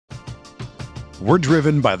We're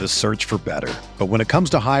driven by the search for better. But when it comes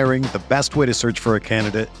to hiring, the best way to search for a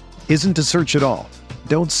candidate isn't to search at all.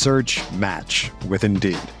 Don't search, match with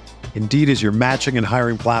Indeed. Indeed is your matching and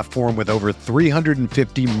hiring platform with over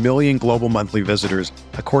 350 million global monthly visitors,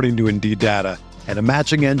 according to Indeed data, and a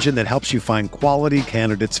matching engine that helps you find quality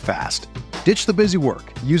candidates fast. Ditch the busy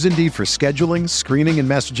work. Use Indeed for scheduling, screening, and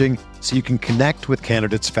messaging so you can connect with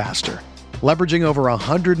candidates faster. Leveraging over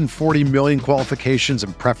 140 million qualifications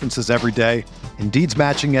and preferences every day, Indeed's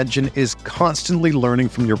matching engine is constantly learning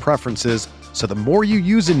from your preferences, so the more you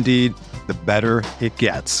use Indeed, the better it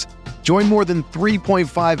gets. Join more than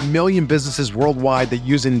 3.5 million businesses worldwide that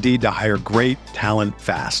use Indeed to hire great talent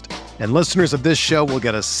fast. And listeners of this show will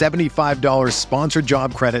get a $75 sponsored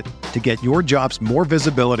job credit to get your jobs more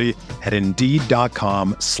visibility at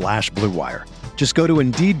Indeed.com/Blue Wire. Just go to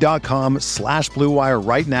Indeed.com/Blue Wire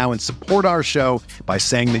right now and support our show by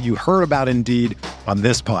saying that you heard about Indeed on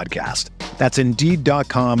this podcast. That's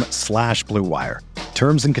Indeed.com/Blue Wire.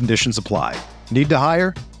 Terms and conditions apply. Need to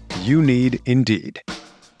hire? You need Indeed.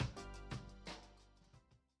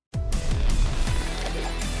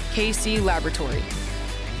 KC Laboratory,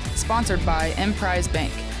 sponsored by Emprise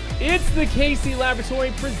Bank. It's the KC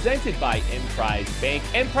Laboratory presented by Emprise Bank.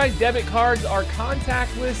 Emprise debit cards are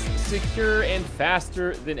contactless, secure, and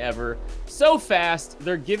faster than ever. So fast,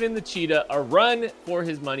 they're giving the cheetah a run for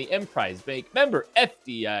his money. Emprise Bank, member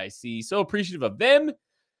FDIC. So appreciative of them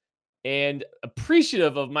and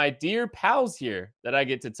appreciative of my dear pals here that I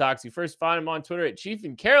get to talk to. First, find them on Twitter at Chief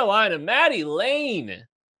in Carolina, Maddie Lane.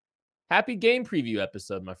 Happy game preview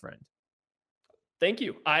episode, my friend. Thank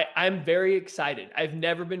you. I'm very excited. I've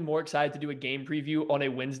never been more excited to do a game preview on a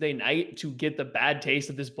Wednesday night to get the bad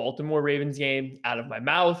taste of this Baltimore Ravens game out of my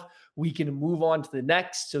mouth. We can move on to the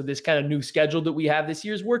next. So this kind of new schedule that we have this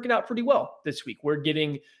year is working out pretty well this week. We're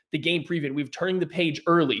getting the game preview. We've turned the page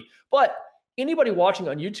early. But anybody watching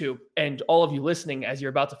on YouTube and all of you listening, as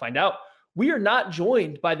you're about to find out, we are not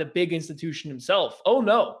joined by the big institution himself. Oh,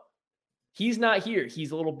 no. He's not here.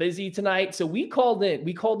 He's a little busy tonight. So we called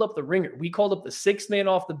up the ringer. We called up the sixth man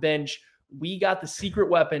off the bench. We got the secret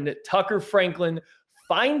weapon, Tucker Franklin.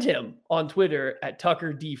 Find him on Twitter at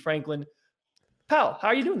Tucker D. Franklin. Pal, how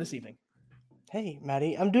are you doing this evening? Hey,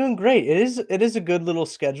 Maddie, I'm doing great. It is a good little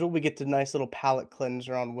schedule. We get the nice little palate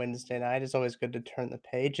cleanser on Wednesday night. It's always good to turn the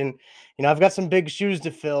page. And, I've got some big shoes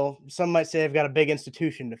to fill. Some might say I've got a big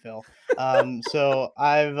institution to fill. So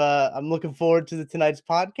I'm looking forward to tonight's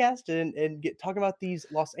podcast and talking about these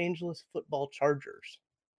Los Angeles football Chargers.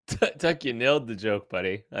 Tuck, you nailed the joke,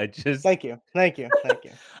 buddy. Thank you.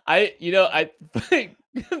 I think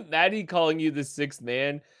Maddie calling you the sixth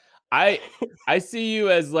man. I see you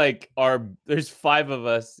as like there's five of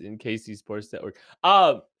us in KC Sports Network.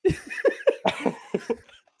 But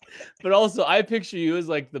also I picture you as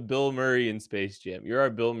like the Bill Murray in Space Jam. You're our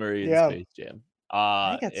Bill Murray in Space Jam.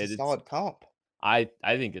 I think that's a solid comp. I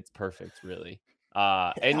think it's perfect, really.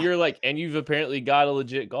 And you've apparently got a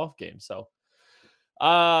legit golf game. So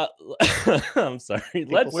I'm sorry.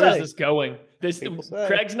 Where's this going?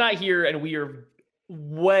 Craig's not here and we are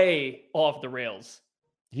way off the rails.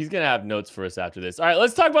 He's going to have notes for us after this. All right,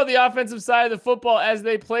 let's talk about the offensive side of the football as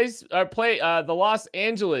they play the Los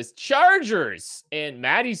Angeles Chargers. And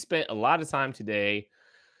Maddie spent a lot of time today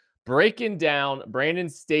breaking down Brandon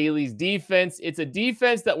Staley's defense. It's a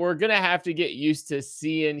defense that we're going to have to get used to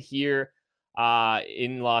seeing here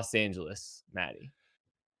in Los Angeles, Maddie.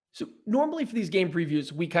 So normally for these game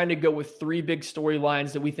previews, we kind of go with three big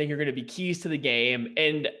storylines that we think are going to be keys to the game.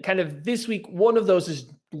 And kind of this week, one of those is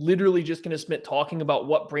literally just going to spend talking about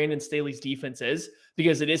what Brandon Staley's defense is,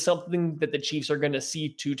 because it is something that the Chiefs are going to see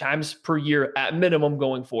 2 times per year at minimum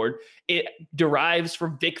going forward. It derives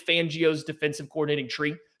from Vic Fangio's defensive coordinating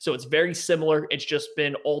tree. So it's very similar. It's just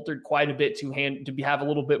been altered quite a bit to have a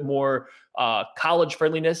little bit more college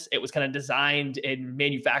friendliness. It was kind of designed and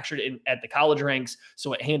manufactured at the college ranks.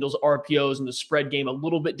 So it handles RPOs and the spread game a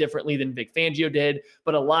little bit differently than Vic Fangio did,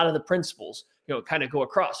 but a lot of the principles kind of go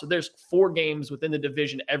across. So there's 4 games within the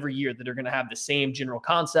division every year that are going to have the same general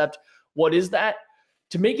concept. What is that?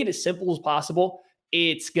 To make it as simple as possible,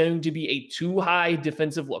 it's going to be a 2-high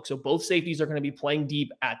defensive look. So both safeties are going to be playing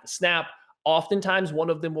deep at the snap. Oftentimes, one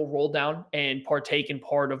of them will roll down and partake in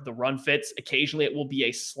part of the run fits. Occasionally, it will be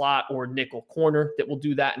a slot or nickel corner that will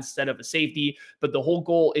do that instead of a safety. But the whole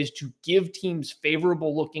goal is to give teams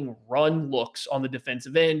favorable-looking run looks on the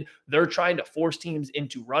defensive end. They're trying to force teams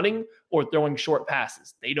into running or throwing short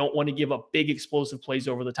passes. They don't want to give up big explosive plays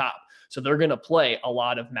over the top. So they're going to play a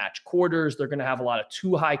lot of match quarters. They're going to have a lot of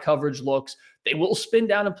 2-high coverage looks. They will spin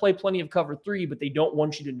down and play plenty of cover 3, but they don't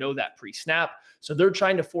want you to know that pre-snap. So they're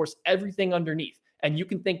trying to force everything underneath. And you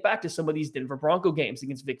can think back to some of these Denver Bronco games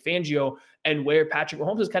against Vic Fangio and where Patrick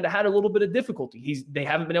Mahomes has kind of had a little bit of difficulty. They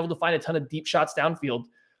haven't been able to find a ton of deep shots downfield.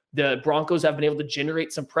 The Broncos have been able to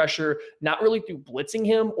generate some pressure, not really through blitzing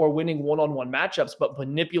him or winning one-on-one matchups, but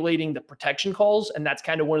manipulating the protection calls. And that's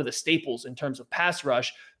kind of one of the staples in terms of pass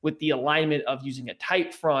rush, with the alignment of using a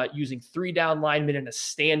tight front, using 3 down linemen and a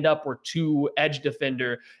stand-up or 2 edge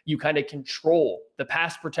defender. You kind of control the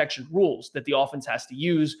pass protection rules that the offense has to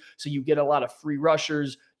use. So you get a lot of free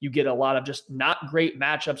rushers. You get a lot of just not great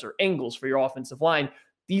matchups or angles for your offensive line.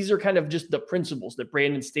 These are kind of just the principles that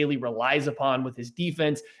Brandon Staley relies upon with his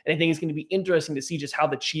defense. And I think it's going to be interesting to see just how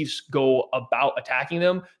the Chiefs go about attacking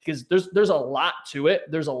them, because there's a lot to it.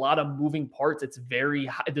 There's a lot of moving parts.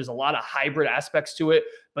 There's a lot of hybrid aspects to it.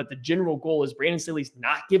 But the general goal is Brandon Staley's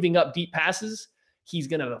not giving up deep passes. He's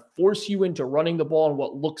going to force you into running the ball in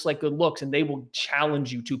what looks like good looks, and they will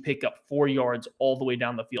challenge you to pick up 4 yards all the way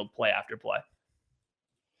down the field, play after play.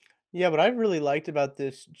 Yeah, what I really liked about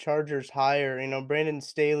this Chargers hire, Brandon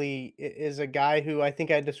Staley is a guy who I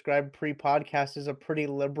think I described pre-podcast as a pretty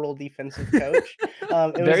liberal defensive coach.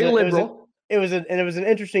 Very liberal. It was an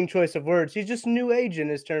interesting choice of words. He's just new age in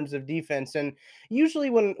his terms of defense. And usually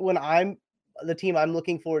when I'm the team I'm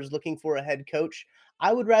looking for is looking for a head coach,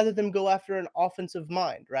 I would rather them go after an offensive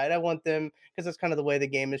mind, right? I want them, because that's kind of the way the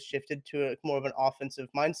game has shifted to more of an offensive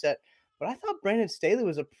mindset. But I thought Brandon Staley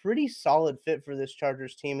was a pretty solid fit for this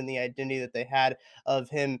Chargers team, and the identity that they had of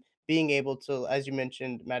him being able to, as you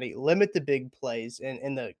mentioned, Maddie, limit the big plays,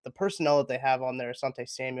 and the personnel that they have on there. Asante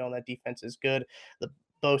Samuel on that defense is good. The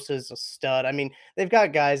Bosa's a stud. I mean, they've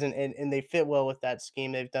got guys and they fit well with that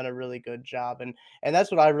scheme. They've done a really good job. And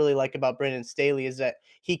that's what I really like about Brandon Staley, is that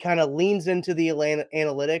he kind of leans into the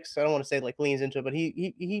analytics. I don't want to say like leans into it, but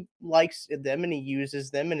he likes them and he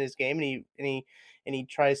uses them in his game, and he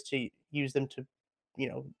tries to use them to,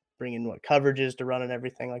 bring in what coverages to run and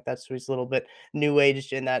everything like that. So he's a little bit new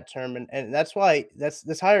age in that term. And that's why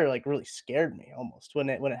this hire like really scared me almost when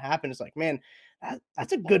it happened. It's like, man,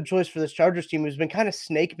 that's a good choice for this Chargers team, who's been kind of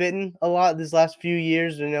snake bitten a lot these last few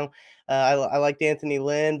years. I liked Anthony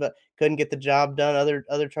Lynn, but couldn't get the job done.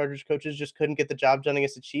 Other Chargers coaches just couldn't get the job done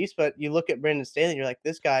against the Chiefs. But you look at Brandon Staley, you're like,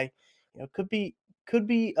 this guy, could be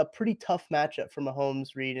a pretty tough matchup for Mahomes,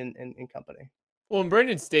 Reed, and company. Well, and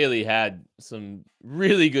Brandon Staley had some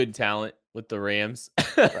really good talent with the Rams.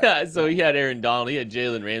 Right. So he had Aaron Donald, he had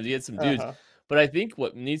Jalen Ramsey, he had some dudes. But I think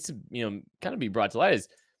what needs to, kind of be brought to light is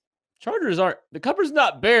the cupboard's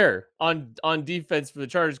not bare on defense for the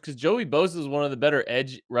Chargers, because Joey Bosa is one of the better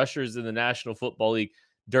edge rushers in the National Football League.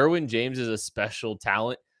 Derwin James is a special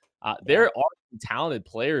talent. There are talented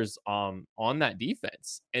players on that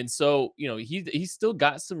defense. And so, he's still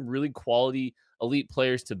got some really quality elite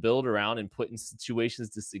players to build around and put in situations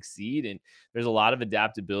to succeed. And there's a lot of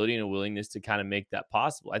adaptability and a willingness to kind of make that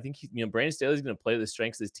possible. I think Brandon Staley is going to play the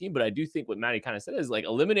strengths of his team, but I do think what Matty kind of said is like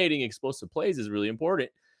eliminating explosive plays is really important.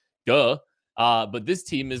 Duh. But this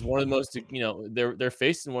team is one of the most, they're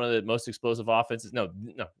facing one of the most explosive offenses. No,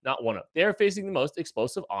 not one of. They're facing the most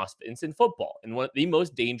explosive offense in football and one of the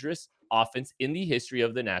most dangerous offense in the history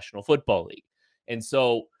of the National Football League. And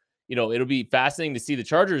so, it'll be fascinating to see. The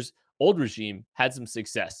Chargers' old regime had some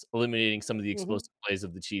success eliminating some of the explosive plays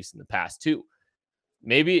of the Chiefs in the past too.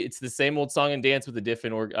 Maybe it's the same old song and dance with a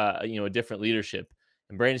different, a different leadership.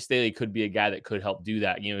 And Brandon Staley could be a guy that could help do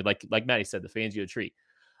that. Like Matty said, the Fangio tree.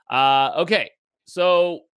 Okay.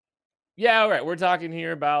 So yeah, all right. We're talking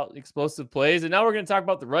here about explosive plays, and now we're going to talk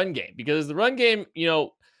about the run game, because the run game,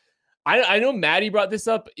 I know Matty brought this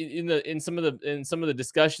up in some of the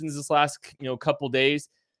discussions this last, couple days.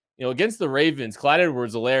 Against the Ravens, Clyde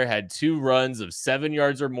Edwards-Helaire had 2 runs of 7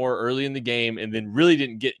 yards or more early in the game, and then really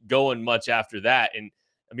didn't get going much after that. And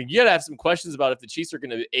I mean, you got to have some questions about if the Chiefs are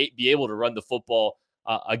going to be able to run the football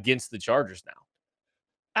against the Chargers now.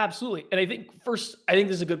 Absolutely. And I think this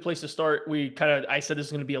is a good place to start. I said this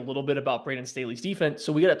is going to be a little bit about Brandon Staley's defense.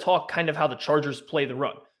 So we got to talk kind of how the Chargers play the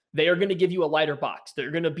run. They are going to give you a lighter box.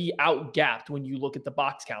 They're going to be out-gapped when you look at the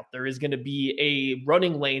box count. There is going to be a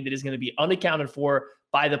running lane that is going to be unaccounted for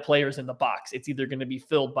by the players in the box. It's either going to be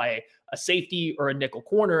filled by a safety or a nickel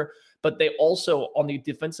corner, but they also, on the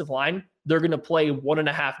defensive line, they're going to play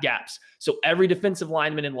 1.5 gaps. So every defensive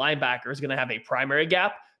lineman and linebacker is going to have a primary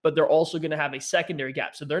gap, but they're also going to have a secondary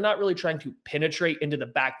gap. So they're not really trying to penetrate into the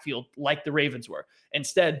backfield like the Ravens were.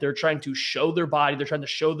 Instead, they're trying to show their body. They're trying to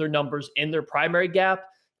show their numbers in their primary gap,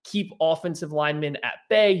 keep offensive linemen at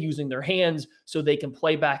bay using their hands so they can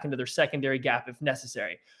play back into their secondary gap if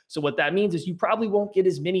necessary. So what that means is you probably won't get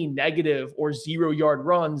as many negative or 0-yard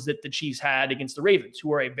runs that the Chiefs had against the Ravens,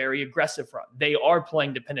 who are a very aggressive front. They are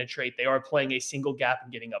playing to penetrate. They are playing a single gap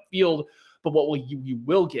and getting upfield. But what you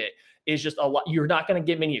will get is just a lot. You're not going to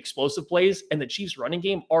get many explosive plays, and the Chiefs running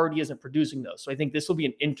game already isn't producing those. So I think this will be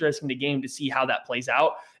an interesting game to see how that plays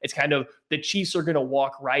out. It's kind of the Chiefs are going to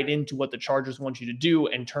walk right into what the Chargers want you to do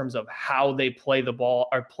in terms of how they play the ball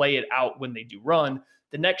or play it out when they do run.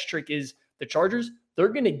 The next trick is the Chargers, they're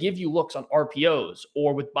going to give you looks on RPOs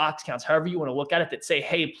or with box counts, however you want to look at it, that say,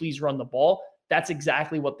 hey, please run the ball. That's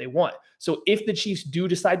exactly what they want. So if the Chiefs do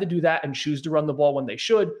decide to do that and choose to run the ball when they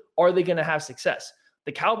should, are they going to have success?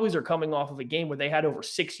 The Cowboys are coming off of a game where they had over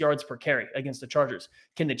 6 yards per carry against the Chargers.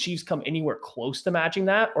 Can the Chiefs come anywhere close to matching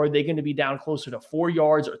that? Or are they going to be down closer to 4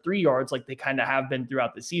 yards or 3 yards like they kind of have been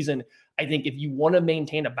throughout the season? I think if you want to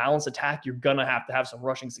maintain a balanced attack, you're going to have some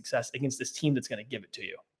rushing success against this team that's going to give it to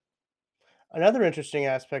you. Another interesting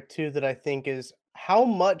aspect too that I think is how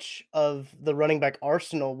much of the running back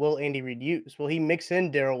arsenal will Andy Reid use? Will he mix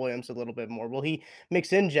in Darrell Williams a little bit more? Will he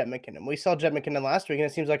mix in Jet McKinnon? We saw Jet McKinnon last week, and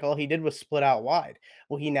it seems like all he did was split out wide.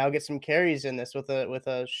 Will he now get some carries in this with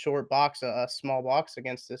a short box, a small box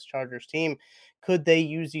against this Chargers team? Could they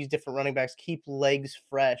use these different running backs, keep legs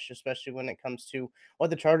fresh, especially when it comes to what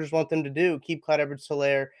the Chargers want them to do? Keep Clyde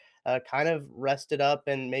Edwards-Helaire kind of rested up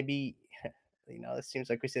and maybe it seems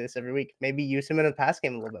like we say this every week. Maybe use him in the pass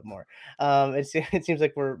game a little bit more. It seems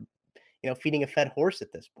like we're, feeding a fed horse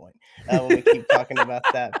at this point when we keep talking about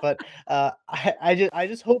that. But I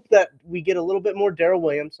just hope that we get a little bit more Darrell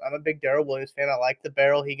Williams. I'm a big Darrell Williams fan. I like the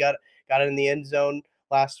barrel. He got it in the end zone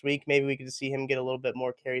last week. Maybe we could see him get a little bit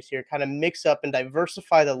more carries here, kind of mix up and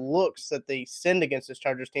diversify the looks that they send against this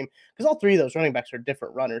Chargers team, because all three of those running backs are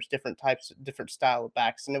different runners, different types, different style of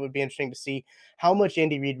backs, and it would be interesting to see how much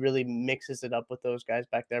Andy Reid really mixes it up with those guys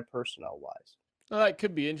back there personnel wise. Well, that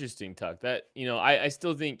could be interesting, Tuck. That, I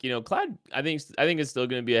still think, Clyde, I think it's still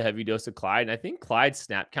going to be a heavy dose of Clyde. And I think Clyde's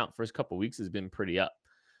snap count first couple of weeks has been pretty up,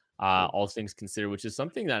 all things considered, which is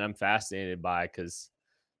something that I'm fascinated by because,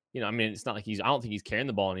 it's not like I don't think he's carrying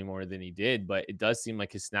the ball any more than he did, but it does seem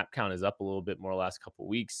like his snap count is up a little bit more the last couple of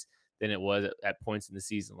weeks than it was at points in the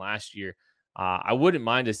season last year. I wouldn't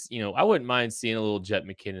mind seeing a little Jet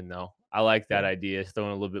McKinnon though. I like that idea,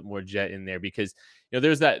 throwing a little bit more Jet in there because,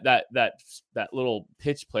 there's that little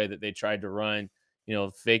pitch play that they tried to run,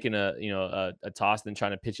 faking a toss and then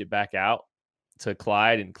trying to pitch it back out to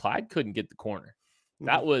Clyde, and Clyde couldn't get the corner.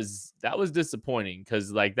 That was disappointing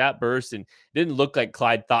because like that burst and didn't look like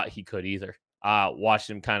Clyde thought he could either. Watched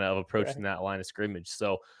him kind of approaching that line of scrimmage.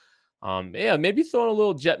 So, maybe throwing a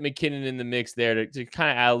little Jet McKinnon in the mix there to kind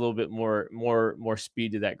of add a little bit more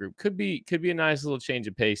speed to that group could be a nice little change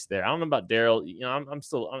of pace there. I don't know about Darrell. I don't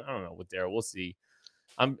know with Darrell. We'll see.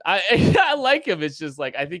 I like him. It's just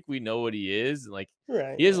like I think we know what he is, and like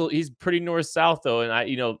he's pretty north south though,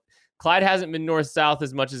 and Clyde hasn't been north south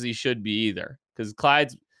as much as he should be either. Because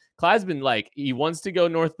Clyde's been like he wants to go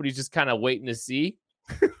north, but he's just kind of waiting to see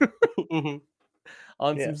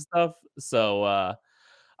on some stuff. So, all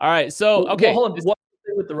right. So, okay. Well, hold on. One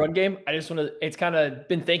thing with the run game, I just want to. It's kind of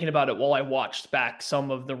been thinking about it while I watched back some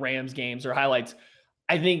of the Rams games or highlights.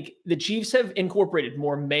 I think the Chiefs have incorporated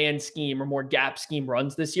more man scheme or more gap scheme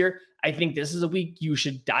runs this year. I think this is a week you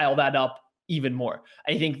should dial that up even more.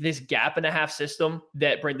 I think this gap and a half system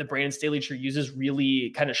that the Brandon Staley tree uses really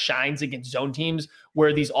kind of shines against zone teams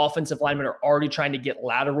where these offensive linemen are already trying to get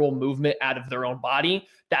lateral movement out of their own body.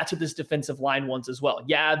 That's what this defensive line wants as well.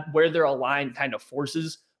 Yeah, where they're aligned kind of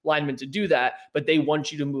forces linemen to do that, but they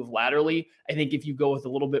want you to move laterally. I think if you go with a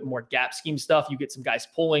little bit more gap scheme stuff, you get some guys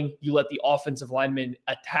pulling, you let the offensive linemen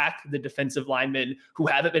attack the defensive linemen who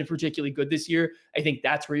haven't been particularly good this year. I think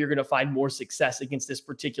that's where you're going to find more success against this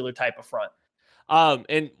particular type of front.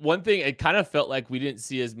 And one thing, it kind of felt like we didn't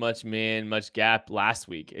see as much gap last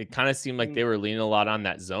week. It kind of seemed like they were leaning a lot on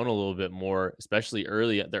that zone a little bit more, especially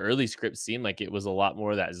early. The early script seemed like it was a lot more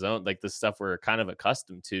of that zone, like the stuff we're kind of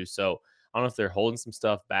accustomed to. So I don't know if they're holding some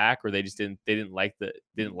stuff back or they just didn't like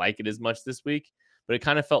it as much this week, but it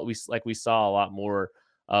kind of felt like we saw a lot more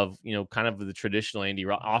of, kind of the traditional Andy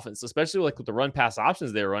offense, especially like with the run pass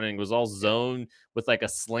options they were running was all zone with like a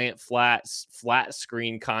slant flat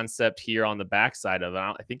screen concept here on the backside of it.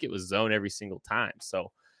 I think it was zone every single time.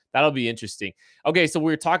 So that'll be interesting. Okay. So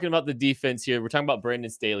we're talking about the defense here. We're talking about Brandon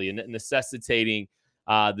Staley and necessitating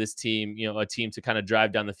this team, a team to kind of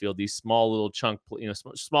drive down the field, these small little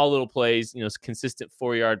small little plays, consistent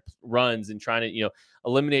 4-yard runs and trying to,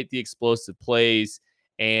 eliminate the explosive plays.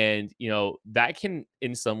 And, that can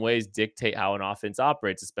in some ways dictate how an offense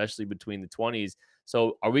operates, especially between the 20s.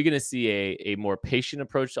 So are we going to see a more patient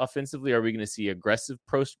approach offensively? Are we going to see aggressive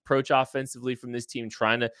approach offensively from this team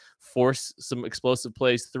trying to force some explosive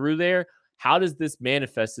plays through there? How does this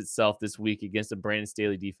manifest itself this week against a Brandon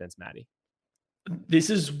Staley defense, Maddie? This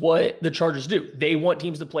is what the Chargers do. They want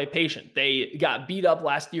teams to play patient. They got beat up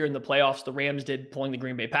last year in the playoffs. The Rams did, pulling the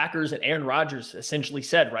Green Bay Packers, and Aaron Rodgers essentially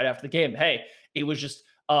said right after the game, hey, it was just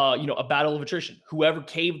a battle of attrition. Whoever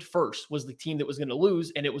caved first was the team that was going to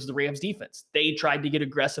lose, and it was the Rams defense. They tried to get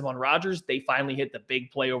aggressive on Rodgers. They finally hit the big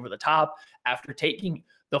play over the top after taking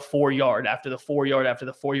the 4-yard, after the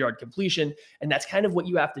 4-yard completion. And that's kind of what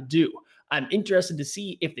you have to do. I'm interested to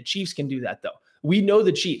see if the Chiefs can do that, though. We know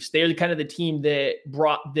the Chiefs. They're kind of the team that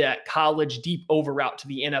brought that college deep over route to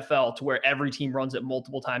the NFL, to where every team runs it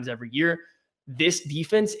multiple times every year. This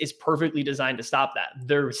defense is perfectly designed to stop that.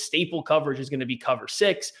 Their staple coverage is going to be cover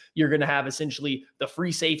 6. You're going to have essentially the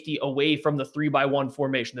free safety away from the 3-by-1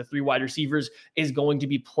 formation. The 3 wide receivers is going to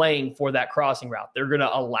be playing for that crossing route. They're going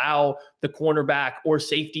to allow the cornerback or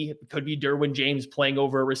safety, it could be Derwin James playing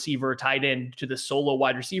over a receiver or tight end, to the solo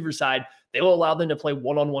wide receiver side. They will allow them to play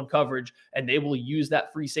one-on-one coverage, and they will use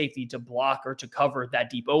that free safety to block or to cover that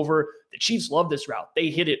deep over. The Chiefs love this route. They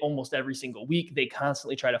hit it almost every single week. They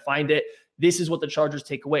constantly try to find it. This is what the Chargers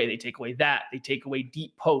take away. They take away that. They take away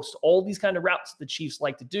deep posts, all these kind of routes the Chiefs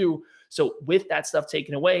like to do. So with that stuff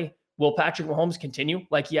taken away, will Patrick Mahomes continue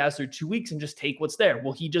like he has through 2 weeks and just take what's there?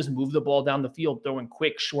 Will he just move the ball down the field, throwing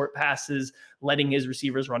quick, short passes, letting his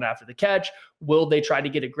receivers run after the catch? Will they try to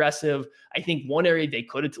get aggressive? I think one area they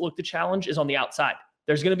could look to challenge is on the outside.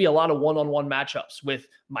 There's going to be a lot of one-on-one matchups with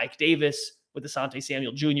Mike Davis, with Asante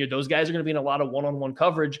Samuel Jr. Those guys are going to be in a lot of one-on-one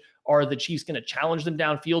coverage. Are the Chiefs going to challenge them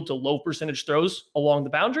downfield to low percentage throws along the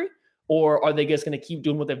boundary? Or are they just going to keep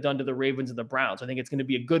doing what they've done to the Ravens and the Browns? I think it's going to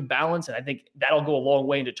be a good balance, and I think that'll go a long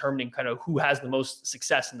way in determining kind of who has the most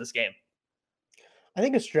success in this game. I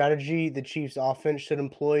think a strategy the Chiefs offense should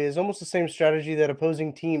employ is almost the same strategy that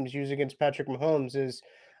opposing teams use against Patrick Mahomes is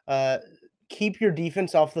uh, keep your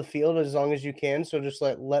defense off the field as long as you can. So just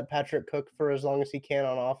let Patrick cook for as long as he can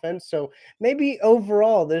on offense. So maybe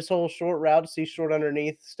overall this whole short route, see short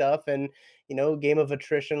underneath stuff and, game of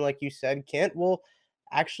attrition, like you said, Kent, will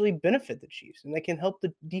actually benefit the Chiefs, and they can help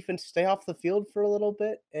the defense stay off the field for a little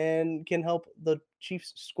bit and can help the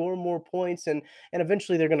Chiefs score more points, and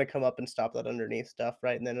eventually they're going to come up and stop that underneath stuff,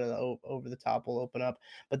 right? And then over the top will open up.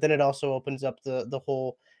 But then it also opens up the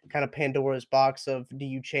whole kind of Pandora's box of, do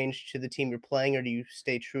you change to the team you're playing or do you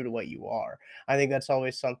stay true to what you are? I think that's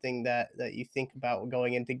always something that you think about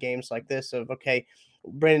going into games like this of, okay,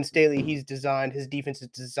 Brandon Staley, his defense is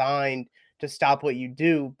designed to stop what you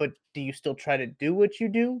do, but do you still try to do what you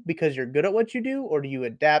do because you're good at what you do, or do you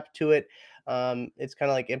adapt to it? It's kind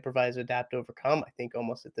of like improvise, adapt, overcome, I think,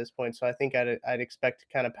 almost at this point. So I think I'd expect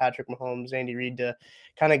kind of Patrick Mahomes, Andy Reid to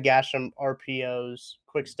kind of gash some RPOs,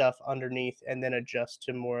 quick stuff underneath, and then adjust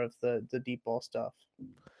to more of the deep ball stuff.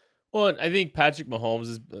 Well, and I think Patrick Mahomes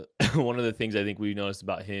is one of the things I think we've noticed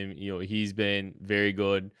about him. He's been very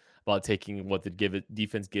good about taking what the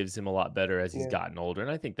defense gives him a lot better as he's gotten older.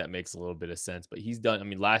 And I think that makes a little bit of sense. But he's done, I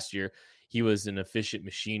mean, last year he was an efficient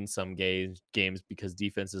machine some games because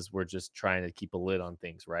defenses were just trying to keep a lid on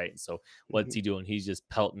things, right? And so what's he doing? He's just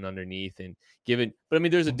pelting underneath and giving. But I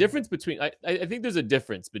mean, there's a difference between, I think there's a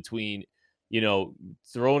difference between,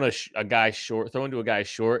 throwing a guy short, throwing to a guy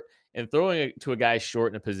short, and throwing it to a guy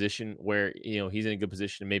short in a position where, he's in a good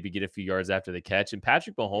position to maybe get a few yards after the catch. And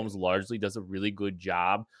Patrick Mahomes largely does a really good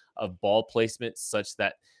job of ball placement such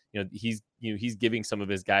that, he's giving some of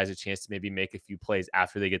his guys a chance to maybe make a few plays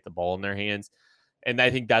after they get the ball in their hands. And I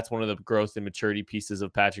think that's one of the growth and maturity pieces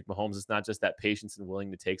of Patrick Mahomes. It's not just that patience and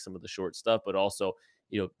willing to take some of the short stuff, but also,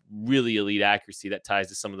 really elite accuracy that ties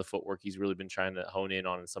to some of the footwork he's really been trying to hone in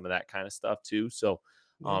on and some of that kind of stuff too. So,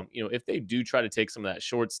 if they do try to take some of that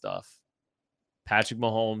short stuff, Patrick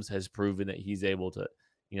Mahomes has proven that he's able to,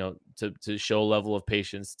 to show a level of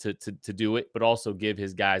patience to do it, but also give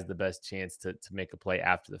his guys the best chance to make a play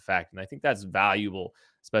after the fact. And I think that's valuable,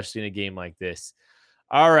 especially in a game like this.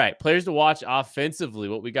 All right, players to watch offensively.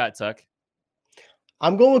 What we got, Tuck?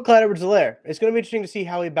 I'm going with Clyde Edwards-Helaire. It's going to be interesting to see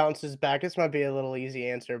how he bounces back. This might be a little easy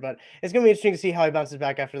answer, but it's going to be interesting to see how he bounces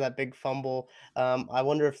back after that big fumble. I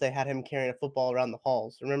wonder if they had him carrying a football around the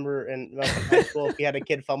halls. Remember in high school, if you had a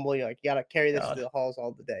kid fumble, you're like, you got to carry this to the halls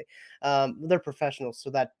all the day. They're professionals, so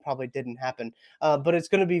that probably didn't happen. But it's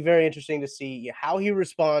going to be very interesting to see how he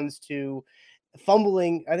responds to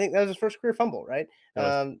fumbling. I think that was his first career fumble, right?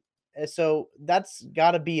 So that's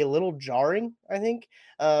got to be a little jarring, I think.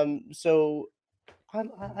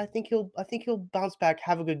 I think he'll bounce back,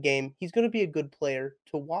 have a good game. He's going to be a good player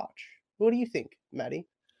to watch. What do you think, Maddie?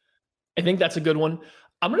 I think that's a good one.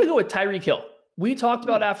 I'm going to go with Tyreek Hill. We talked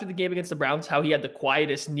about after the game against the Browns how he had the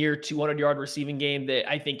quietest near 200-yard receiving game that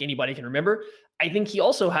I think anybody can remember. I think he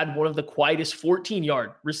also had one of the quietest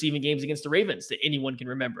 14-yard receiving games against the Ravens that anyone can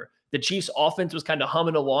remember. The Chiefs' offense was kind of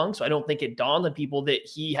humming along, so I don't think it dawned on people that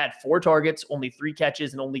he had 4 targets, only 3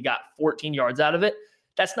 catches, and only got 14 yards out of it.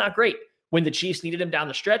 That's not great. When the Chiefs needed him down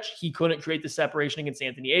the stretch, he couldn't create the separation against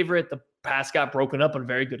Anthony Averett. The pass got broken up on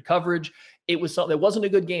very good coverage. It wasn't a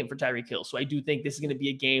good game for Tyreek Hill. So I do think this is going to be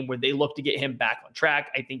a game where they look to get him back on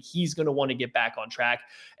track. I think he's going to want to get back on track.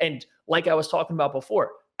 And like I was talking about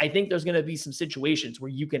before, I think there's going to be some situations where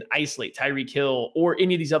you can isolate Tyreek Hill or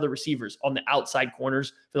any of these other receivers on the outside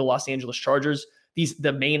corners for the Los Angeles Chargers.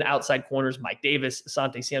 The main outside corners, Mike Davis,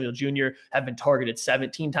 Asante Samuel Jr., have been targeted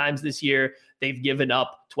 17 times this year. They've given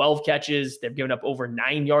up 12 catches. They've given up over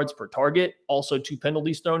 9 yards per target, also 2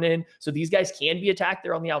 penalties thrown in. So these guys can be attacked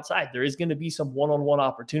there on the outside. There is going to be some one-on-one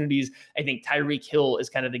opportunities. I think Tyreek Hill is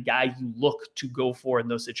kind of the guy you look to go for in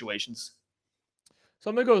those situations. So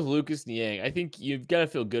I'm going to go with Lucas Niang. I think you've got to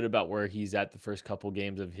feel good about where he's at the first couple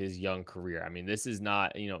games of his young career. I mean, this is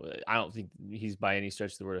not, I don't think he's by any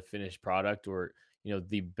stretch of the word a finished product or,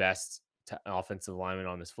 the best offensive lineman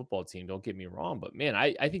on this football team. Don't get me wrong, but man,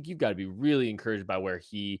 I think you've got to be really encouraged by where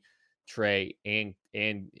he, Trey, and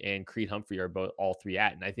Creed Humphrey are all 3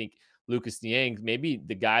 at. And I think Lucas Niang, maybe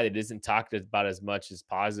the guy that isn't talked about as much as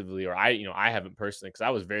positively, or I haven't personally, because I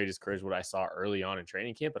was very discouraged what I saw early on in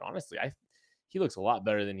training camp. But honestly, he looks a lot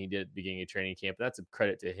better than he did at the beginning of training camp. That's a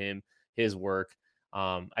credit to him, his work.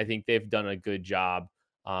 I think they've done a good job,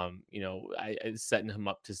 setting him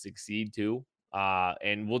up to succeed too.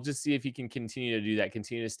 And we'll just see if he can continue to do that,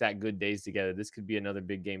 continue to stack good days together. This could be another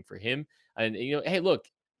big game for him. And, hey, look,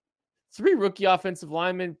 3 rookie offensive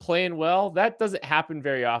linemen playing well, that doesn't happen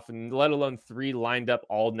very often, let alone 3 lined up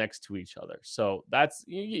all next to each other. So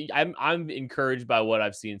I'm encouraged by what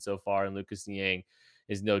I've seen so far, and Lucas Niang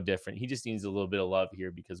is no different. He just needs a little bit of love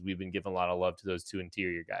here because we've been giving a lot of love to those 2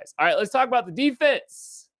 interior guys. All right, let's talk about the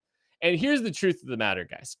defense. And here's the truth of the matter,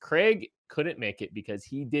 guys. Craig couldn't make it because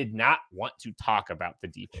he did not want to talk about the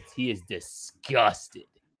defense. He is disgusted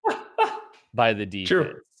by the defense.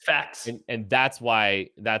 True. Facts. And that's why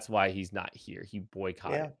he's not here. He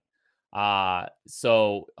boycotted. Yeah.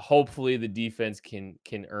 So hopefully the defense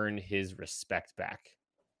can earn his respect back,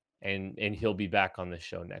 and he'll be back on the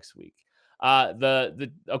show next week.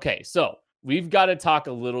 Okay, so we've got to talk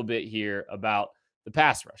a little bit here about the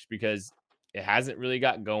pass rush because it hasn't really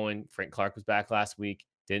got going. Frank Clark was back last week.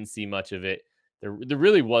 Didn't see much of it. There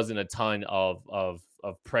really wasn't a ton of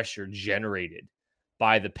pressure generated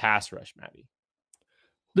by the pass rush, Maddie.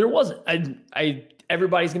 There wasn't.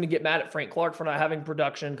 Everybody's going to get mad at Frank Clark for not having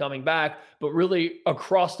production coming back, but really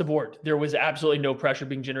across the board, there was absolutely no pressure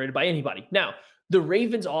being generated by anybody. Now, the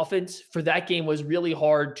Ravens offense for that game was really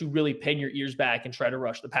hard to really pin your ears back and try to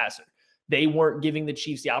rush the passer. They weren't giving the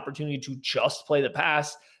Chiefs the opportunity to just play the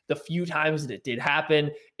pass. The few times that it did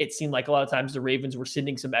happen, it seemed like a lot of times the Ravens were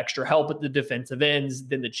sending some extra help at the defensive ends.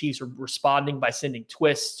 Then the Chiefs were responding by sending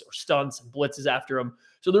twists or stunts and blitzes after them.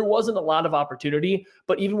 So there wasn't a lot of opportunity.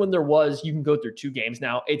 But even when there was, you can go through 2 games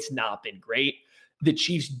now. It's not been great. The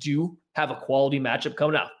Chiefs do have a quality matchup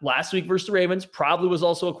coming up. Last week versus the Ravens probably was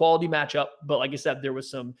also a quality matchup. But like I said, there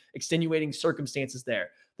was some extenuating circumstances there.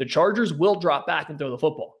 The Chargers will drop back and throw the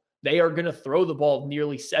football. They are going to throw the ball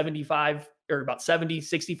nearly 65 or about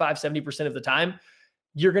 70% of the time.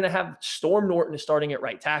 You're going to have Storm Norton starting at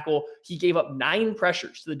right tackle. He gave up 9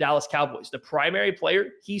 pressures to the Dallas Cowboys. The primary player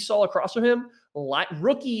he saw across from him,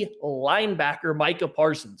 rookie linebacker Micah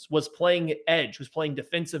Parsons, was playing edge, was playing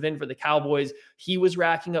defensive end for the Cowboys. He was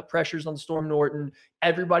racking up pressures on Storm Norton.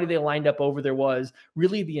 Everybody they lined up over there was.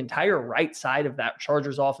 Really, the entire right side of that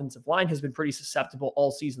Chargers offensive line has been pretty susceptible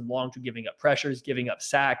all season long to giving up pressures, giving up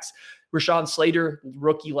sacks. Rashawn Slater,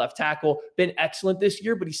 rookie left tackle, been excellent this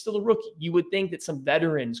year, but he's still a rookie. You would think that some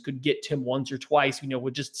veterans could get to him once or twice,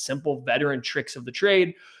 with just simple veteran tricks of the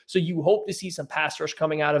trade. So you hope to see some pass rush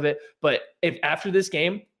coming out of it. But if after this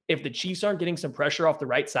game, if the Chiefs aren't getting some pressure off the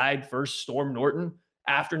right side versus Storm Norton,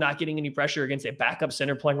 after not getting any pressure against a backup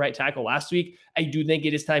center playing right tackle last week, I do think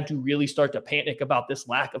it is time to really start to panic about this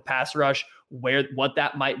lack of pass rush, what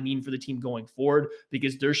that might mean for the team going forward,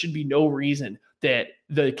 because there should be no reason that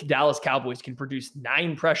the Dallas Cowboys can produce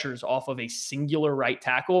 9 pressures off of a singular right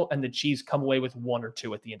tackle and the Chiefs come away with 1 or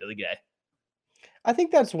 2 at the end of the day. I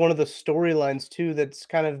think that's one of the storylines too that's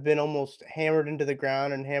kind of been almost hammered into the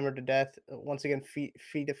ground and hammered to death. Once again,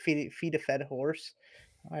 feed a fed horse.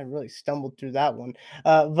 I really stumbled through that one.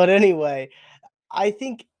 But anyway, I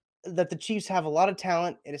think that the Chiefs have a lot of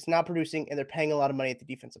talent and it's not producing, and they're paying a lot of money at the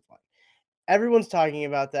defensive line. Everyone's talking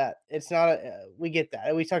about that. It's not we get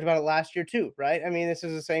that. We talked about it last year too, right? I mean, this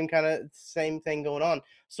is the same thing going on.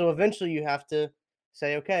 So eventually you have to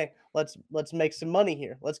say, okay, let's make some money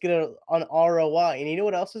here. Let's get an ROI. And you know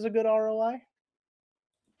what else is a good ROI?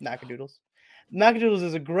 Macadoodles. Macadoodles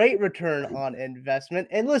is a great return on investment.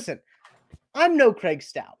 And listen, I'm no Craig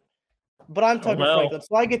Stout, but I'm Tucker well. Franklin,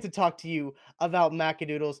 so I get to talk to you about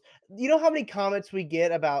Macadoodles. You know how many comments we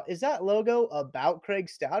get about, is that logo about Craig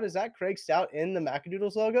Stout? Is that Craig Stout in the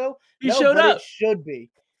Macadoodles logo? He No, showed but up. it should be.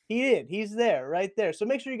 He did. He's there, right there. So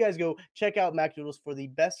make sure you guys go check out Macadoodles for the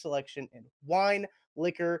best selection in wine,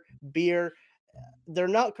 liquor, beer. They're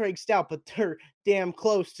not Craig Stout, but they're damn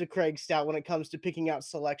close to Craig Stout when it comes to picking out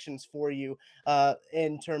selections for you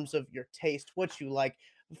in terms of your taste, what you like.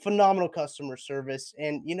 Phenomenal customer service.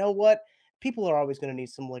 And you know what? People are always going to need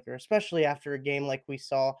some liquor, especially after a game like we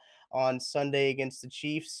saw on Sunday against the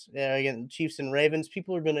Chiefs, against Chiefs and Ravens.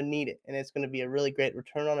 People are going to need it, and it's going to be a really great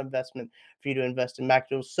return on investment for you to invest in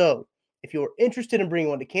Macadoodles. So if you're interested in bringing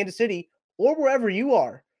one to Kansas City or wherever you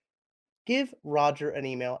are, give Roger an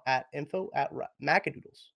email at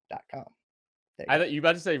info@macadoodles.com. I thought you were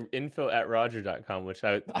about to say info@roger.com, which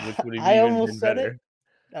would have I even almost been said better. it.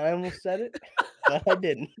 I almost said it, but I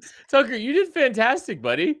didn't. Tucker, you did fantastic,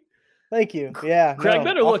 buddy. Thank you. Yeah, Craig no,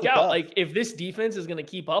 better off look the out. cuff. Like if this defense is going to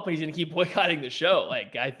keep up and he's going to keep boycotting the show,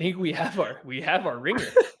 like I think we have our ringer.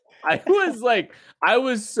 I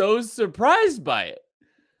was so surprised by it.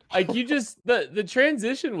 Like you just the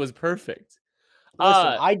transition was perfect.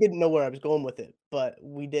 Listen, I didn't know where I was going with it, but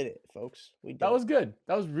we did it, folks. We did. That was good.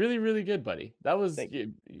 That was really, really good, buddy. That was Thank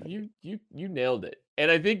you nailed it.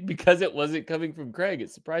 And I think because it wasn't coming from Craig,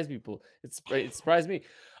 it surprised people. It surprised me.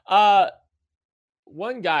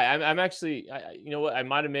 One guy, I'm actually, you know what? I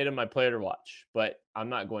might have made him my player to watch, but I'm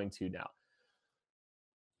not going to now.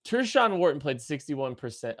 Tershawn Wharton played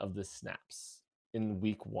 61% of the snaps in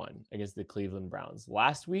week 1 against the Cleveland Browns.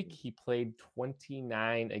 Last week, he played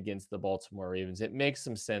 29 against the Baltimore Ravens. It makes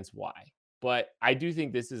some sense why. But I do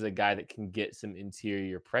think this is a guy that can get some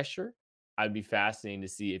interior pressure. I'd be fascinated to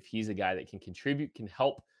see if he's a guy that can contribute, can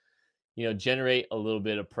help, generate a little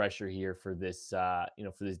bit of pressure here for this, for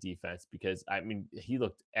this defense. Because I mean, he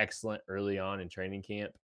looked excellent early on in training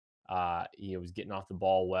camp. He was getting off the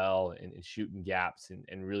ball well and shooting gaps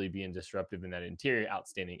and really being disruptive in that interior.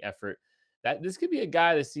 Outstanding effort. That this could be a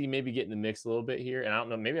guy to see maybe get in the mix a little bit here. And I don't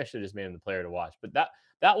know, maybe I should have just made him the player to watch. But that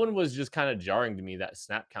one was just kind of jarring to me, that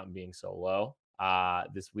snap count being so low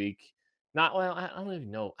this week. I don't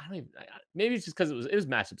even know. Maybe it's just because it was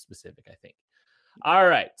matchup specific, I think. All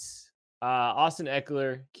right. Austin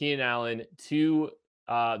Eckler, Keenan Allen,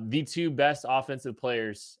 the two best offensive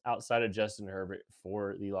players outside of Justin Herbert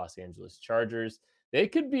for the Los Angeles Chargers. They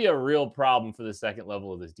could be a real problem for the second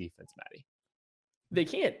level of this defense, Maddie. They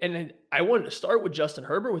can't. And I wanted to start with Justin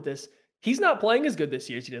Herbert with this. He's not playing as good this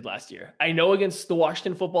year as he did last year. I know against the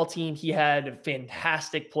Washington football team, he had a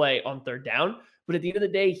fantastic play on third down, but at the end of the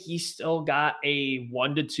day, he still got a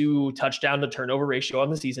 1 to 2 touchdown to turnover ratio on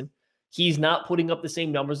the season. He's not putting up the same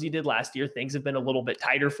numbers he did last year. Things have been a little bit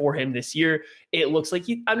tighter for him this year. It looks like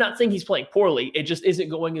I'm not saying he's playing poorly. It just isn't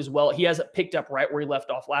going as well. He hasn't picked up right where he left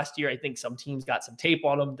off last year. I think some teams got some tape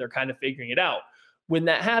on him. They're kind of figuring it out. When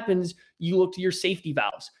that happens, you look to your safety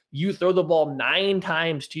valves. You throw the ball 9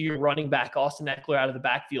 times to your running back, Austin Eckler, out of the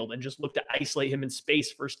backfield and just look to isolate him in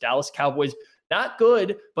space versus Dallas Cowboys. Not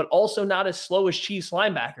good, but also not as slow as Chiefs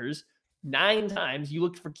linebackers. 9 times you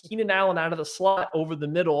looked for Keenan Allen out of the slot over the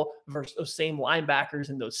middle versus those same linebackers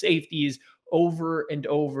and those safeties over and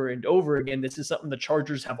over and over again. This is something the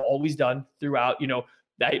Chargers have always done throughout,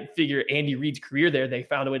 I figure Andy Reid's career there. They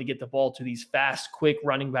found a way to get the ball to these fast, quick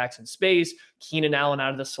running backs in space. Keenan Allen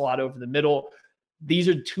out of the slot over the middle. These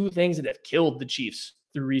are 2 things that have killed the Chiefs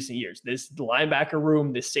through recent years. The linebacker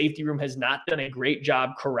room, the safety room has not done a great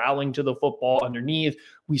job corralling to the football underneath.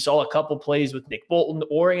 We saw a couple plays with Nick Bolton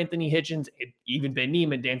or Anthony Hitchens, even Ben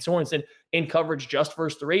Neiman, Dan Sorensen in coverage just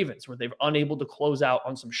versus the Ravens, where they're unable to close out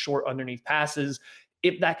on some short underneath passes.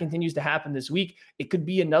 If that continues to happen this week, it could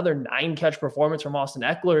be another 9-catch performance from Austin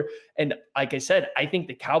Eckler. And like I said, I think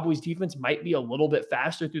the Cowboys defense might be a little bit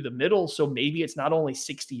faster through the middle. So maybe it's not only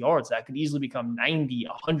 60 yards. That could easily become 90,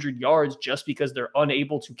 100 yards just because they're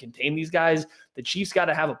unable to contain these guys. The Chiefs got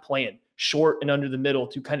to have a plan short and under the middle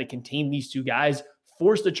to kind of contain these 2 guys,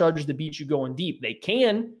 force the Chargers to beat you going deep. They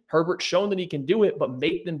can. Herbert's shown that he can do it, but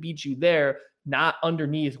make them beat you there, not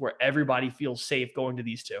underneath where everybody feels safe going to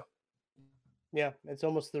these 2. Yeah, it's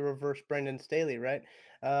almost the reverse Brandon Staley, right?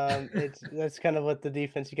 That's kind of what the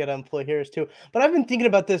defense you got to employ here is too. But I've been thinking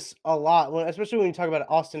about this a lot, especially when you talk about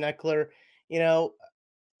Austin Eckler.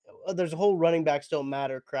 there's a whole running backs don't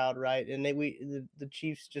matter crowd, right? And the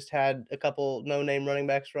Chiefs just had a couple no name running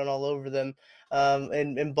backs run all over them,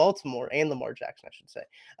 in Baltimore, and Lamar Jackson, I should say.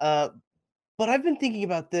 But I've been thinking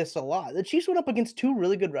about this a lot. The Chiefs went up against two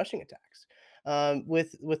really good rushing attacks,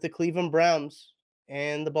 with the Cleveland Browns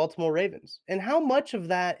and the Baltimore Ravens. And how much of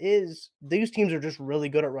that is these teams are just really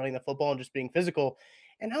good at running the football and just being physical,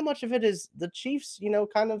 and how much of it is the Chiefs,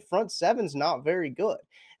 kind of front seven's not very good.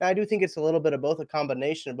 And I do think it's a little bit of both, a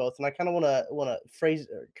combination of both. And I kind of want to phrase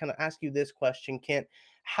or kind of ask you this question, Kent.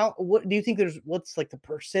 What do you think what's like the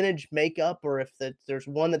percentage makeup, or if there's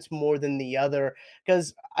one that's more than the other?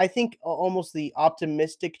 Because I think almost the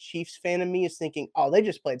optimistic Chiefs fan in me is thinking, oh, they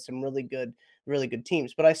just played some really good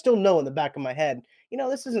teams. But I still know in the back of my head,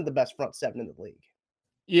 this isn't the best front seven in the league.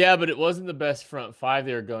 Yeah, but it wasn't the best front five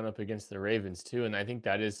they were going up against the Ravens too, and I think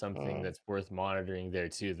that is something Mm, that's worth monitoring there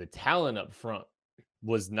too. The talent up front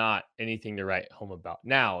was not anything to write home about.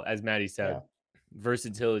 Now, as Maddie yeah. said,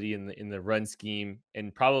 versatility in the run scheme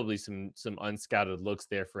and probably some unscouted looks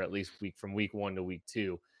there for at least from week 1 to week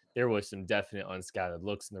 2. There was some definite unscouted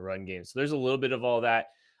looks in the run game. So there's a little bit of all that.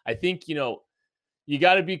 I think, you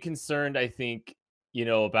got to be concerned, I think,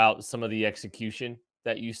 about some of the execution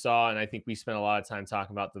that you saw. And I think we spent a lot of time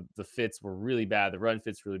talking about the fits were really bad. The run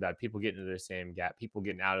fits really bad. People getting into their same gap, people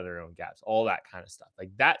getting out of their own gaps, all that kind of stuff. Like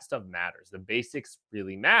that stuff matters. The basics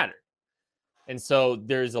really matter. And so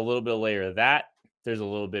there's a little bit of layer of that. There's a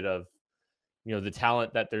little bit of, the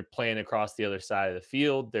talent that they're playing across the other side of the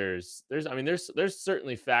field. There's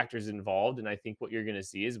certainly factors involved. And I think what you're going to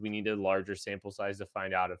see is we need a larger sample size to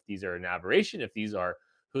find out if these are an aberration, if these are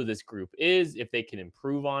who this group is, if they can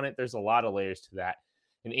improve on it. There's a lot of layers to that.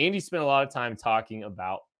 And Andy spent a lot of time talking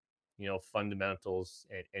about, fundamentals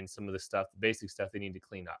and some of the stuff, the basic stuff they need to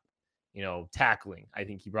clean up. Tackling. I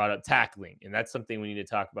think he brought up tackling. And that's something we need to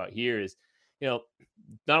talk about here is, not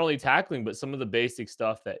only tackling, but some of the basic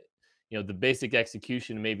stuff that, the basic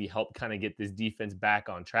execution maybe help kind of get this defense back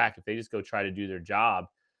on track if they just go try to do their job.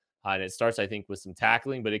 And it starts, I think, with some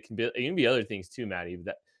tackling, but it can be other things too, Maddie.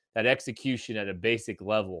 That execution at a basic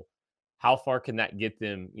level, how far can that get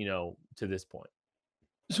them, to this point?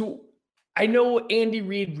 So I know Andy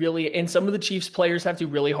Reid really, and some of the Chiefs players have to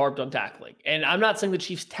really harped on tackling. And I'm not saying the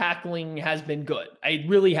Chiefs tackling has been good. It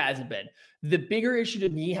really hasn't been. The bigger issue to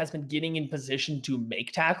me has been getting in position to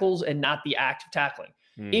make tackles and not the act of tackling.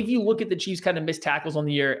 If you look at the Chiefs kind of missed tackles on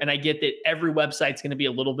the year, and I get that every website's going to be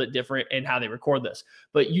a little bit different in how they record this,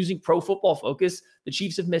 but using Pro Football Focus, the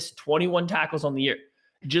Chiefs have missed 21 tackles on the year.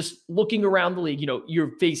 Just looking around the league,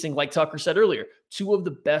 you're facing, like Tucker said earlier, two of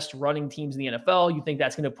the best running teams in the NFL. You think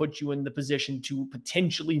that's going to put you in the position to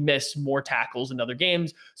potentially miss more tackles in other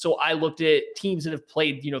games. So I looked at teams that have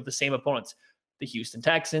played, the same opponents. The Houston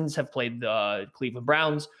Texans have played the Cleveland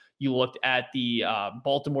Browns. You looked at the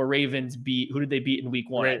Baltimore Ravens who did they beat in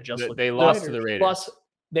week 1? They lost to the Raiders.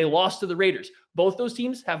 They lost to the Raiders. Both those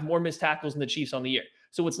teams have more missed tackles than the Chiefs on the year.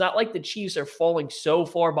 So it's not like the Chiefs are falling so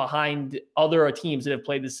far behind other teams that have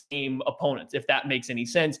played the same opponents, if that makes any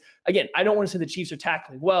sense. Again, I don't want to say the Chiefs are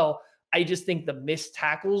tackling well. I just think the missed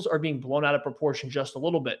tackles are being blown out of proportion just a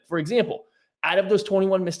little bit. For example, out of those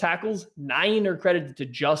 21 missed tackles, 9 are credited to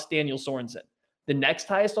just Daniel Sorensen. The next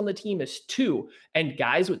highest on the team is 2. And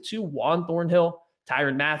guys with 2, Juan Thornhill,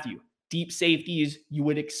 Tyrann Mathieu, deep safeties, you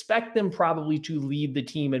would expect them probably to lead the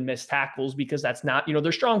team in missed tackles because that's not,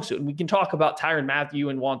 their strong suit. And we can talk about Tyrann Mathieu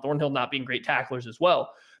and Juan Thornhill not being great tacklers as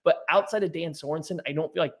well. But outside of Dan Sorensen, I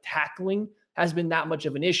don't feel like tackling has been that much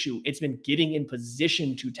of an issue. It's been getting in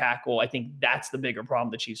position to tackle. I think that's the bigger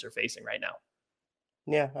problem the Chiefs are facing right now.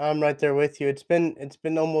 Yeah, I'm right there with you. It's been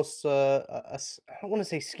almost I don't want to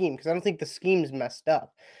say scheme, because I don't think the scheme's messed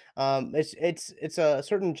up. It's a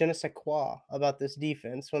certain je ne sais quoi about this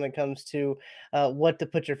defense when it comes to what to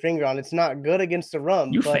put your finger on. It's not good against the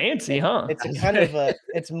run. You but fancy, huh? It's a kind of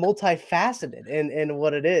it's multifaceted in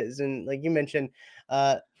what it is. And like you mentioned,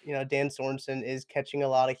 Dan Sorensen is catching a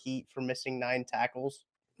lot of heat for missing 9 tackles.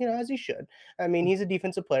 As he should. I mean, he's a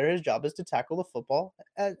defensive player. His job is to tackle the football.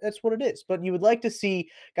 That's what it is. But you would like to see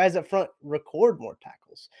guys up front record more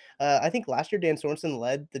tackles. I think last year Dan Sorensen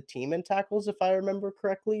led the team in tackles, if I remember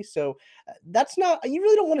correctly. So that's not. You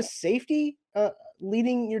really don't want a safety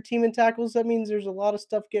leading your team in tackles. That means there's a lot of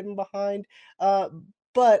stuff getting behind.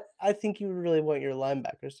 But I think you really want your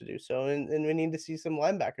linebackers to do so, and we need to see some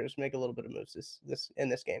linebackers make a little bit of moves in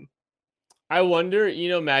this game. I wonder,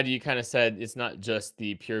 Maddie, you kind of said it's not just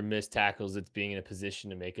the pure missed tackles, it's being in a position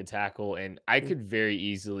to make a tackle. And I could very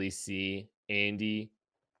easily see Andy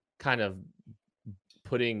kind of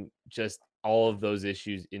putting just all of those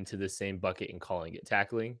issues into the same bucket and calling it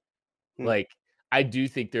tackling. Like, I do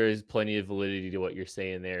think there is plenty of validity to what you're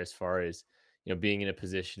saying there as far as, being in a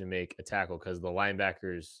position to make a tackle because the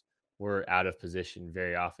linebackers were out of position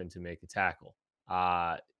very often to make a tackle.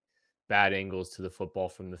 Bad angles to the football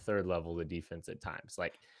from the third level of the defense at times.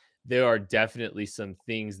 Like there are definitely some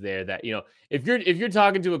things there that, if you're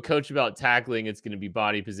talking to a coach about tackling, it's going to be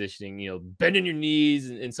body positioning, bending your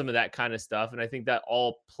knees and some of that kind of stuff. And I think that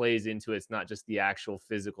all plays into it. It's not just the actual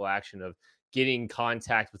physical action of getting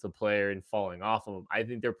contact with a player and falling off of them. I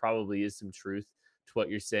think there probably is some truth to what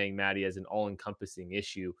you're saying, Maddie, as an all-encompassing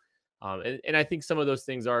issue. And I think some of those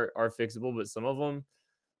things are fixable, but some of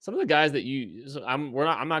the guys that I'm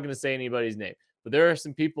not going to say anybody's name, but there are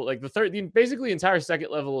some people like basically the entire second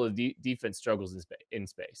level of defense struggles in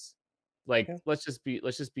space. Like, Yeah. let's just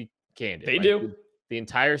be candid. They Like, do. the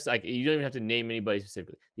entire, like, you don't even have to name anybody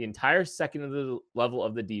specifically. The entire second of the level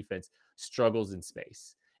of the defense struggles in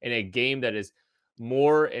space in a game that is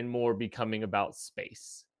more and more becoming about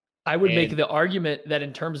space. I would make And- the argument that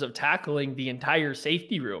in terms of tackling, the entire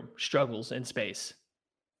safety room struggles in space.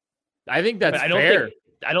 I think that's But fair.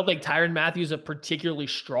 I don't think Tyrann Mathieu is a particularly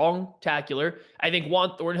strong tackler. I think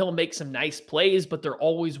Juan Thornhill makes some nice plays, but they're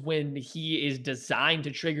always when he is designed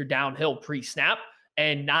to trigger downhill pre-snap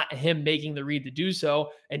and not him making the read to do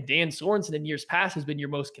so. And Dan Sorensen in years past has been your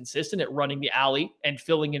most consistent at running the alley and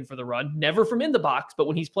filling in for the run, never from in the box, but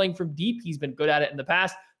when he's playing from deep, he's been good at it in the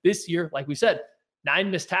past. This year, like we said,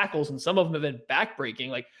 9 missed tackles, and some of them have been backbreaking.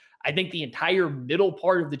 Like, I think the entire middle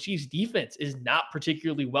part of the Chiefs defense is not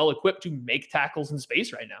particularly well equipped to make tackles in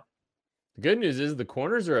space right now. The good news is the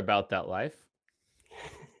corners are about that life.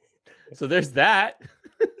 So there's that.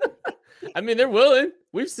 I mean, they're willing.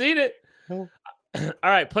 We've seen it. Oh. All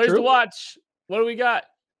right, players True. to watch. What do we got?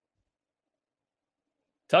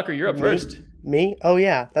 Tucker, you're up Me? first. Me? Oh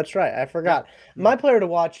yeah, that's right. I forgot. My player to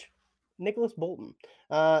watch, Nicholas Bolton.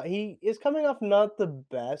 He is coming off not the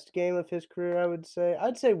best game of his career, I would say.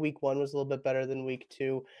 I'd say week 1 was a little bit better than week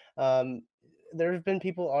 2. There have been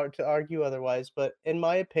people to argue otherwise, but in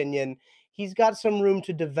my opinion, he's got some room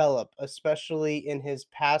to develop, especially in his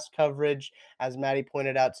pass coverage. As Maddie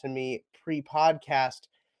pointed out to me pre-podcast,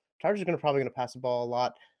 Chargers are probably going to pass the ball a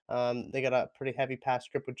lot. They got a pretty heavy pass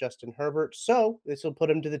script with Justin Herbert, so this will put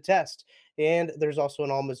him to the test. And there's also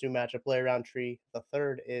an all-Mizzou matchup. Larry Roundtree the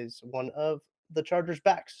third is one of the Chargers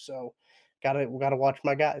backs, so gotta watch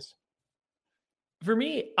my guys. For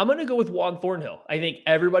me, I'm going to go with Juan Thornhill. I think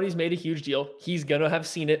everybody's made a huge deal. He's going to have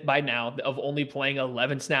seen it by now of only playing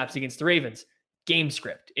 11 snaps against the Ravens. Game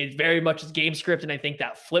script. It very much is game script, and I think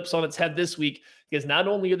that flips on its head this week because not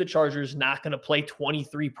only are the Chargers not going to play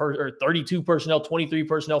or 32 personnel, 23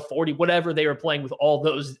 personnel, 40, whatever they were playing with all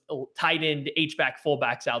those tight end H-back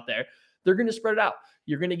fullbacks out there, they're going to spread it out.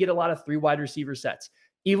 You're going to get a lot of 3 wide receiver sets.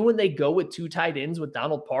 Even when they go with 2 tight ends with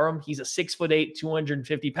Donald Parham, he's a 6'8",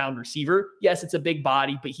 250-pound receiver. Yes, it's a big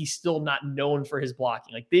body, but he's still not known for his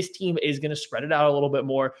blocking. Like, this team is going to spread it out a little bit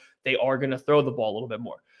more. They are going to throw the ball a little bit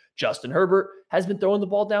more. Justin Herbert has been throwing the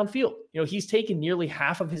ball downfield. He's taken nearly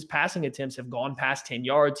half of his passing attempts have gone past 10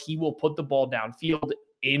 yards. He will put the ball downfield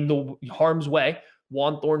in the harm's way.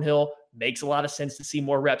 Juan Thornhill makes a lot of sense to see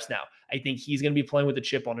more reps now. I think he's going to be playing with a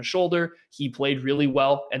chip on his shoulder. He played really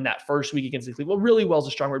well in that first week against the Cleveland. Well, really well is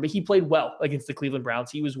a strong word, but he played well against the Cleveland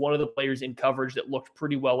Browns. He was one of the players in coverage that looked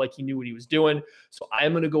pretty well, like he knew what he was doing. So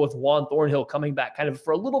I'm going to go with Juan Thornhill coming back kind of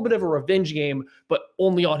for a little bit of a revenge game, but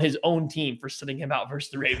only on his own team for sitting him out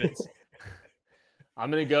versus the Ravens.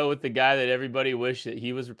 I'm going to go with the guy that everybody wished that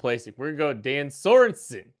he was replacing. We're going to go with Dan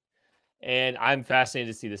Sorensen. And I'm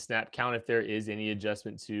fascinated to see the snap count, if there is any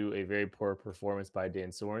adjustment to a very poor performance by Dan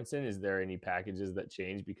Sorensen. Is there any packages that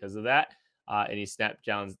change because of that? Any snap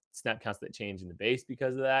counts that change in the base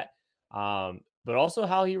because of that? But also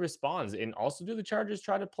how he responds. And also, do the Chargers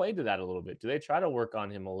try to play to that a little bit? Do they try to work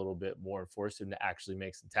on him a little bit more and force him to actually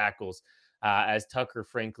make some tackles? As Tucker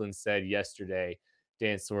Franklin said yesterday,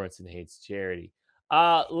 Dan Sorensen hates charity.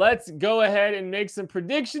 Let's go ahead and make some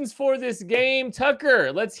predictions for this game.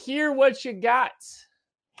 Tucker, let's hear what you got.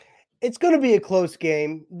 It's going to be a close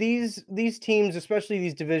game. These teams, especially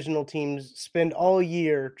these divisional teams, spend all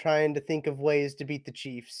year trying to think of ways to beat the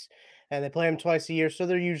Chiefs. And they play them twice a year, so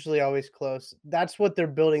they're usually always close. That's what they're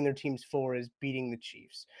building their teams for, is beating the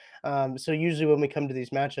Chiefs. So usually when we come to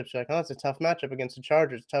these matchups, you're like, oh, it's a tough matchup against the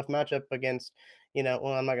Chargers, tough matchup against, well,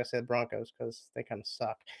 I'm not going to say the Broncos because they kind of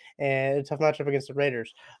suck, and a tough matchup against the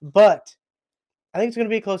Raiders. But I think it's going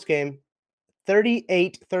to be a close game.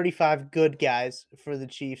 38-35 good guys for the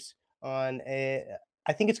Chiefs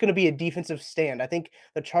I think it's going to be a defensive stand. I think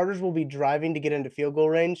the Chargers will be driving to get into field goal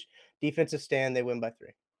range. Defensive stand, they win by 3.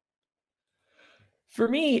 For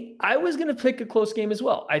me, I was going to pick a close game as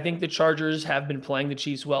well. I think the Chargers have been playing the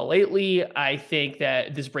Chiefs well lately. I think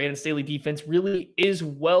that this Brandon Staley defense really is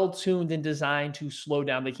well tuned and designed to slow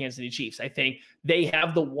down the Kansas City Chiefs. I think they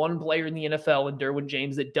have the one player in the NFL in Derwin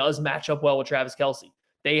James that does match up well with Travis Kelce.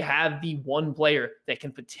 They have the one player that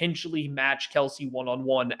can potentially match Kelce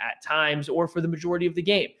one-on-one at times or for the majority of the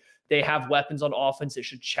game. They have weapons on offense that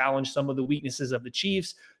should challenge some of the weaknesses of the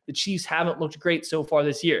Chiefs. The Chiefs haven't looked great so far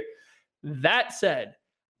this year. That said,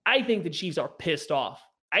 I think the Chiefs are pissed off.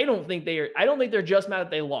 I don't think they're just mad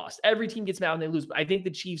that they lost. Every team gets mad when they lose, but I think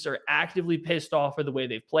the Chiefs are actively pissed off for the way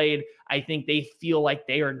they've played. I think they feel like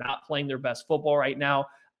they are not playing their best football right now.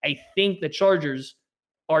 I think the Chargers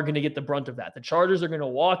are going to get the brunt of that. The Chargers are going to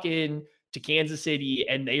walk in to Kansas City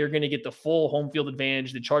and they are going to get the full home field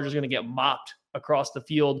advantage. The Chargers are going to get mopped across the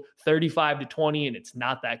field 35-20, and it's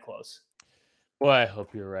not that close. Well, I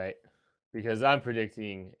hope you're right, because I'm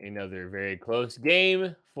predicting another very close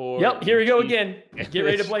game for. Yep, here we go again. Get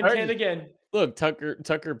ready to blame Ken again. Look, Tucker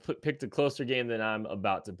picked a closer game than I'm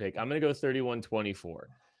about to pick. I'm going to go 31-24.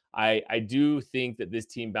 I do think that this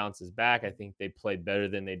team bounces back. I think they played better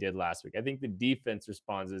than they did last week. I think the defense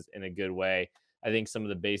responds in a good way. I think some of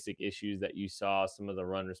the basic issues that you saw, some of the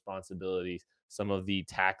run responsibilities, some of the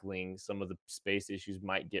tackling, some of the space issues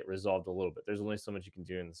might get resolved a little bit. There's only so much you can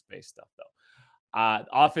do in the space stuff, though.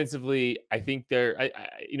 Offensively, I think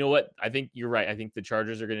you know what? I think you're right. I think the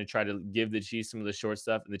Chargers are going to try to give the Chiefs some of the short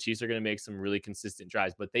stuff, and the Chiefs are going to make some really consistent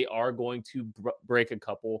drives, but they are going to break a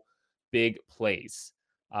couple big plays,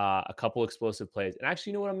 a couple explosive plays. And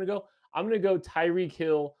actually, you know what I'm going to go? I'm going to go Tyreek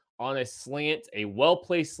Hill on a slant, a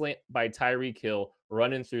well-placed slant by Tyreek Hill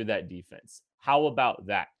running through that defense. How about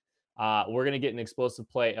that? We're going to get an explosive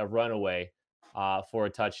play, a runaway for a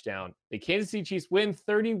touchdown. The Kansas City Chiefs win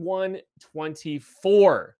 31-24.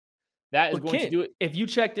 That is going to do it. If you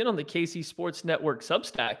checked in on the KC Sports Network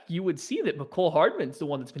Substack, you would see that McCole Hardman's the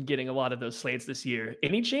one that's been getting a lot of those slants this year.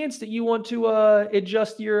 Any chance that you want to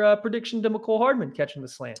adjust your prediction to McCole Hardman catching the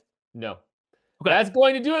slant? No. Okay. That's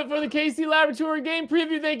going to do it for the KC Laboratory game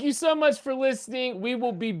preview. Thank you so much for listening. We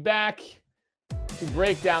will be back to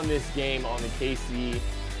break down this game on the KC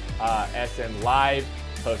SM Live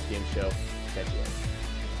post-game show. Catch you later.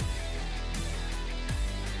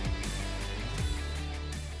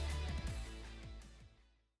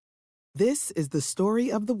 This is the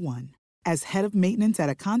story of the one. As head of maintenance at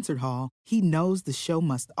a concert hall, he knows the show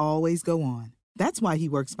must always go on. That's why he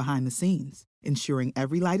works behind the scenes, ensuring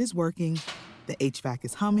every light is working, the HVAC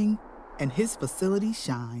is humming, and his facility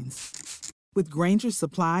shines. With Grainger's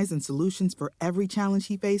supplies and solutions for every challenge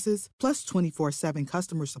he faces, plus 24/7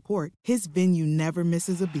 customer support, his venue never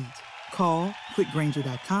misses a beat. Call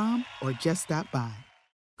quickgrainger.com or just stop by.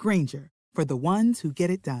 Grainger, for the ones who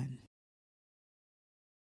get it done.